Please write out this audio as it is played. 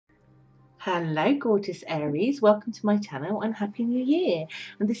Hello gorgeous Aries, welcome to my channel and Happy New Year,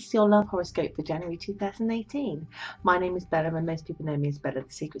 and this is your love horoscope for January 2018. My name is Bella and most people know me as Bella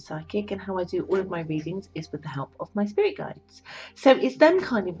the Secret Psychic, and how I do all of my readings is with the help of my spirit guides. So it's them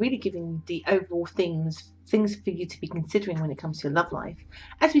kind of really giving the overall things for you to be considering when it comes to your love life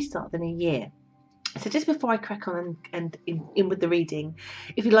as we start the new year. So just before I crack on and in with the reading,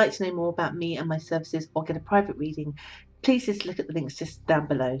 if you'd like to know more about me and my services or get a private reading, please just look at the links just down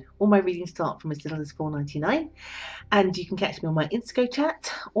below. All my readings start from as little as $4.99, and you can catch me on my Instago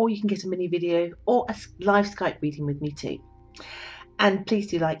chat, or you can get a mini video or a live Skype reading with me too. And please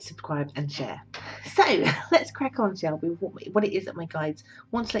do like, subscribe and share. So let's crack on, shall we? What it is that my guides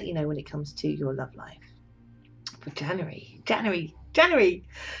want to let you know when it comes to your love life for January.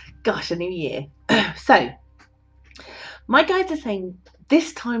 Gosh, a new year. So my guides are saying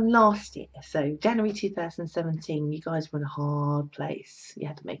this time last year, so January 2017, you guys were in a hard place. You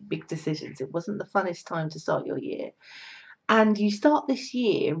had to make big decisions. It wasn't the funnest time to start your year. And you start this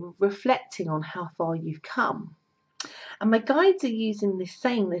year reflecting on how far you've come. And my guides are using this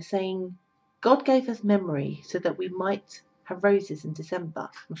saying, they're saying, God gave us memory so that we might have roses in December.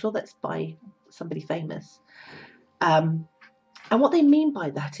 I'm sure that's by somebody famous. And what they mean by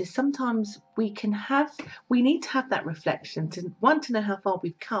that is sometimes we need to have that reflection to know how far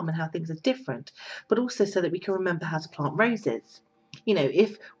we've come and how things are different, but also so that we can remember how to plant roses. You know,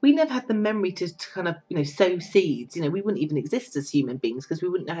 if we never had the memory to kind of, sow seeds, we wouldn't even exist as human beings because we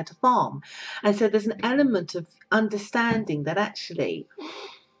wouldn't know how to farm. And so there's an element of understanding that actually,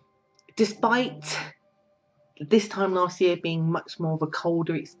 despite this time last year being much more of a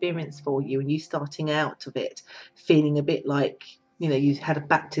colder experience for you and you starting out of it feeling a bit like, you had a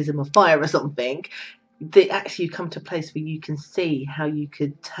baptism of fire or something, that actually you come to a place where you can see how you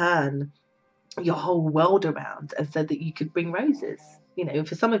could turn your whole world around, and so that you could bring roses.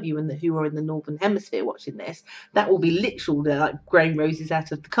 For some of you who are in the northern hemisphere watching this, that will be literal, like growing roses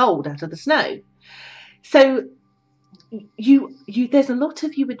out of the cold, out of the snow. So there's a lot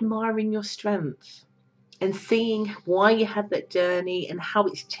of you admiring your strength and seeing why you had that journey and how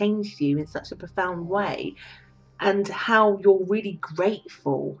it's changed you in such a profound way, and how you're really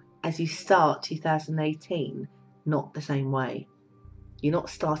grateful as you start 2018 not the same way. You're not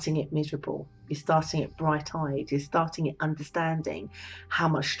starting it miserable. You're starting it bright-eyed. You're starting it understanding how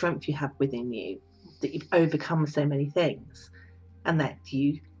much strength you have within you, that you've overcome so many things, and that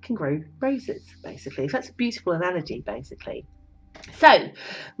you can grow roses, basically. That's a beautiful analogy, basically. So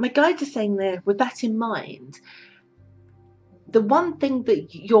my guides are saying there, with that in mind, the one thing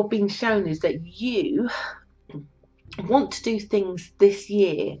that you're being shown is that you want to do things this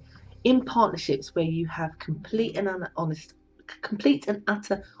year in partnerships where you have complete and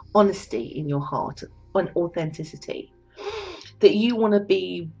utter honesty in your heart and authenticity. That you want to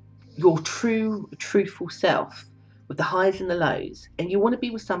be your truthful self with the highs and the lows, and you want to be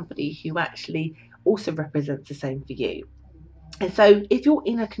with somebody who actually also represents the same for you. And so if you're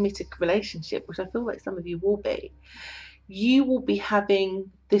in a committed relationship, which I feel like some of you will be, you will be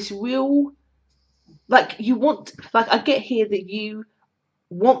having this real, I get here that you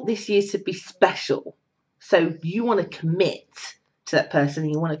want this year to be special. So you want to commit to that person,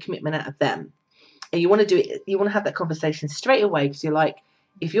 and you want a commitment out of them. And you want to do it, you want to have that conversation straight away, because you're like,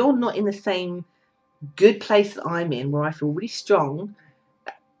 if you're not in the same good place that I'm in, where I feel really strong,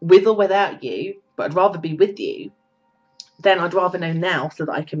 with or without you, but I'd rather be with you, then I'd rather know now so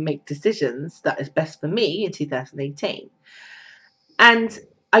that I can make decisions that is best for me in 2018. And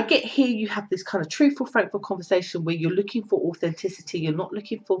I get here you have this kind of truthful, frankful conversation where you're looking for authenticity. You're not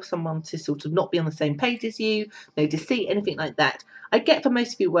looking for someone to sort of not be on the same page as you, no deceit, anything like that. I get for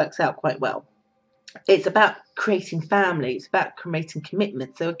most of you it works out quite well. It's about creating family. It's about creating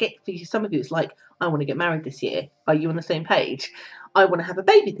commitment. So I get for you, some of you, it's like, I want to get married this year. Are you on the same page? I want to have a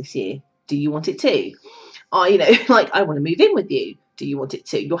baby this year. Do you want it too? I want to move in with you. Do you want it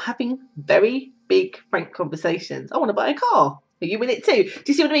too? You're having very big, frank conversations. I want to buy a car. Are you in it too? Do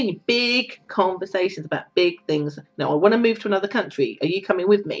you see what I mean? Big conversations about big things. No, I want to move to another country. Are you coming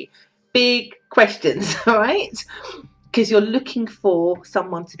with me? Big questions, all right? Because you're looking for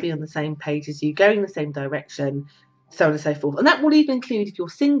someone to be on the same page as you, going the same direction, so on and so forth. And that will even include if you're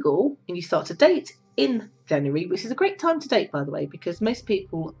single and you start to date in January, which is a great time to date, by the way, because most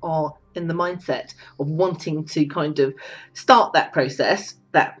people are in the mindset of wanting to kind of start that process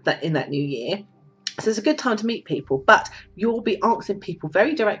that in that new year. So it's a good time to meet people, but you'll be asking people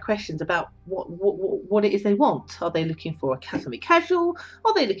very direct questions about what it is they want. Are they looking for something casual?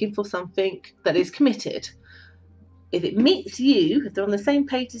 Are they looking for something that is committed? If it meets you, if they're on the same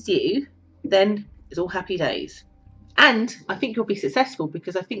page as you, then it's all happy days. And I think you'll be successful,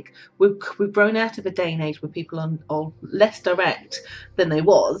 because I think we've grown out of a day and age where people are less direct than they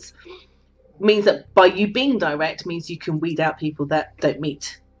was. Means that by you being direct means you can weed out people that don't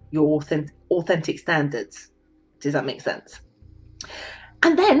meet your authentic standards. Does that make sense?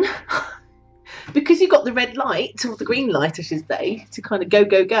 And then, because you got the red light, or the green light I should say, to kind of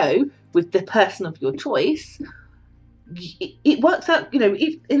go with the person of your choice, it works out, you know.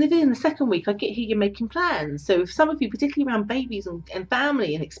 If in the second week I get here, you're making plans. So if some of you, particularly around babies and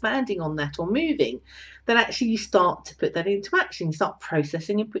family and expanding on that or moving, then actually you start to put that into action. You start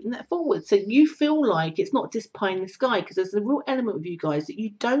processing and putting that forward. So you feel like it's not just pie in the sky, because there's a real element of you guys that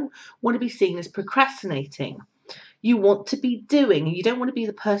you don't want to be seen as procrastinating. You want to be doing, and you don't want to be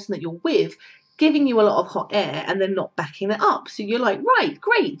the person that you're with giving you a lot of hot air and then not backing it up. So you're like, right,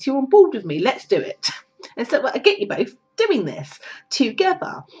 great, you're on board with me, let's do it. And so I get you both doing this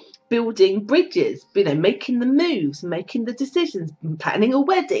together, building bridges, you know, making the moves, making the decisions, planning a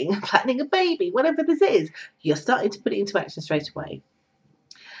wedding, planning a baby, whatever this is. You're starting to put it into action straight away.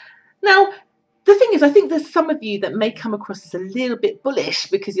 Now, the thing is, I think there's some of you that may come across as a little bit bullish,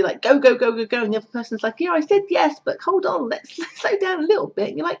 because you're like, go, and the other person's like, yeah, I said yes, but hold on, let's slow down a little bit.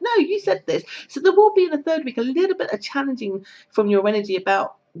 And you're like, no, you said this. So there will be in the third week a little bit of challenging from your energy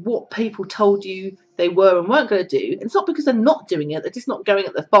about what people told you they were and weren't going to do. And it's not because they're not doing it, they're just not going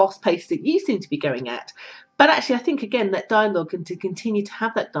at the fast pace that you seem to be going at. But actually, I think, again, that dialogue, and to continue to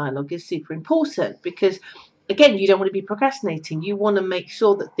have that dialogue, is super important, because again, you don't want to be procrastinating. You want to make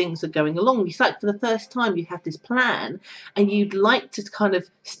sure that things are going along. It's like, for the first time, you have this plan and you'd like to kind of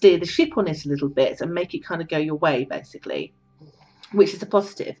steer the ship on it a little bit and make it kind of go your way, basically, which is a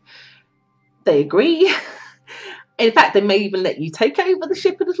positive. They agree. In fact, they may even let you take over the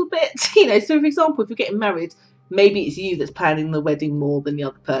ship a little bit. You know, so for example, if you're getting married, maybe it's you that's planning the wedding more than the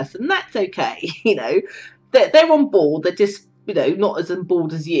other person. That's okay. You know, they're on board. They're just, you know, not as on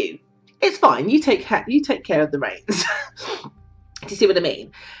board as you. It's fine. You take care of the reins. Do you see what I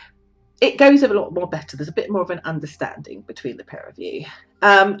mean? It goes a lot more better. There's a bit more of an understanding between the pair of you.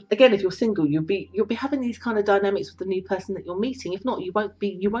 Again, if you're single, you'll be having these kind of dynamics with the new person that you're meeting. If not, you won't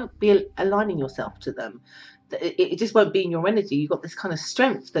be aligning yourself to them. It just won't be in your energy. You've got this kind of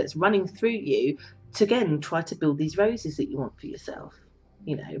strength that's running through you to, again, try to build these roses that you want for yourself.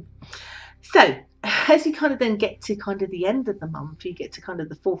 You know. So as you kind of then get to kind of the end of the month, you get to kind of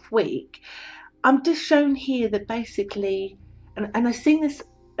the fourth week, I'm just shown here that basically, and I've seen this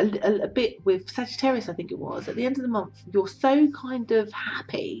a bit with Sagittarius, I think it was, at the end of the month, you're so kind of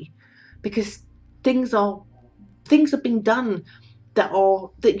happy because things are being done that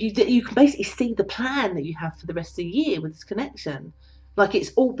you can basically see the plan that you have for the rest of the year with this connection. Like,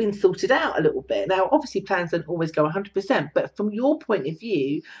 it's all been sorted out a little bit. Now, obviously, plans don't always go 100%, but from your point of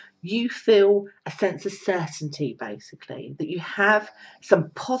view, you feel a sense of certainty, basically, that you have some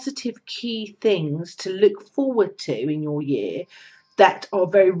positive key things to look forward to in your year that are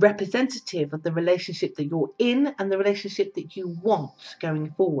very representative of the relationship that you're in and the relationship that you want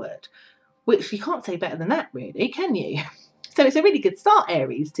going forward, which you can't say better than that, really, can you? So it's a really good start,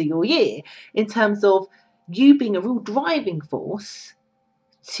 Aries, to your year in terms of you being a real driving force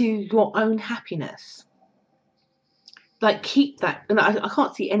to your own happiness. Like, keep that. And I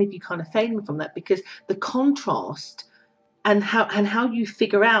can't see any of you kind of failing from that, because the contrast and how you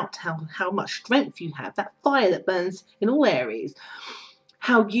figure out how much strength you have, that fire that burns in all areas,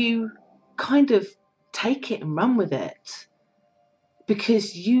 how you kind of take it and run with it,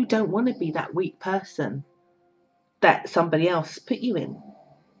 because you don't want to be that weak person that somebody else put you in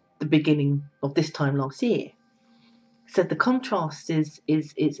the beginning of this time last year. So the contrast is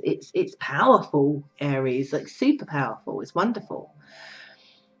it's powerful, Aries, like super powerful. It's wonderful.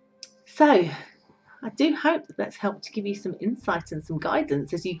 So I do hope that that's helped to give you some insight and some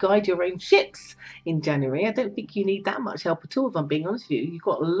guidance as you guide your own ships in January. I don't think you need that much help at all, if I'm being honest with you. You've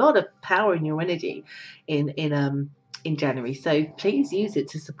got a lot of power in your energy in January. So please use it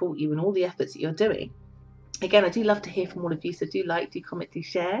to support you in all the efforts that you're doing. Again, I do love to hear from all of you, so do like, do comment, do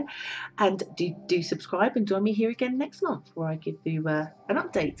share, and do subscribe, and join me here again next month, where I give you an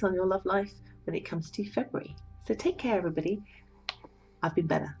update on your love life when it comes to February. So take care, everybody. I've been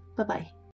better. Bye-bye.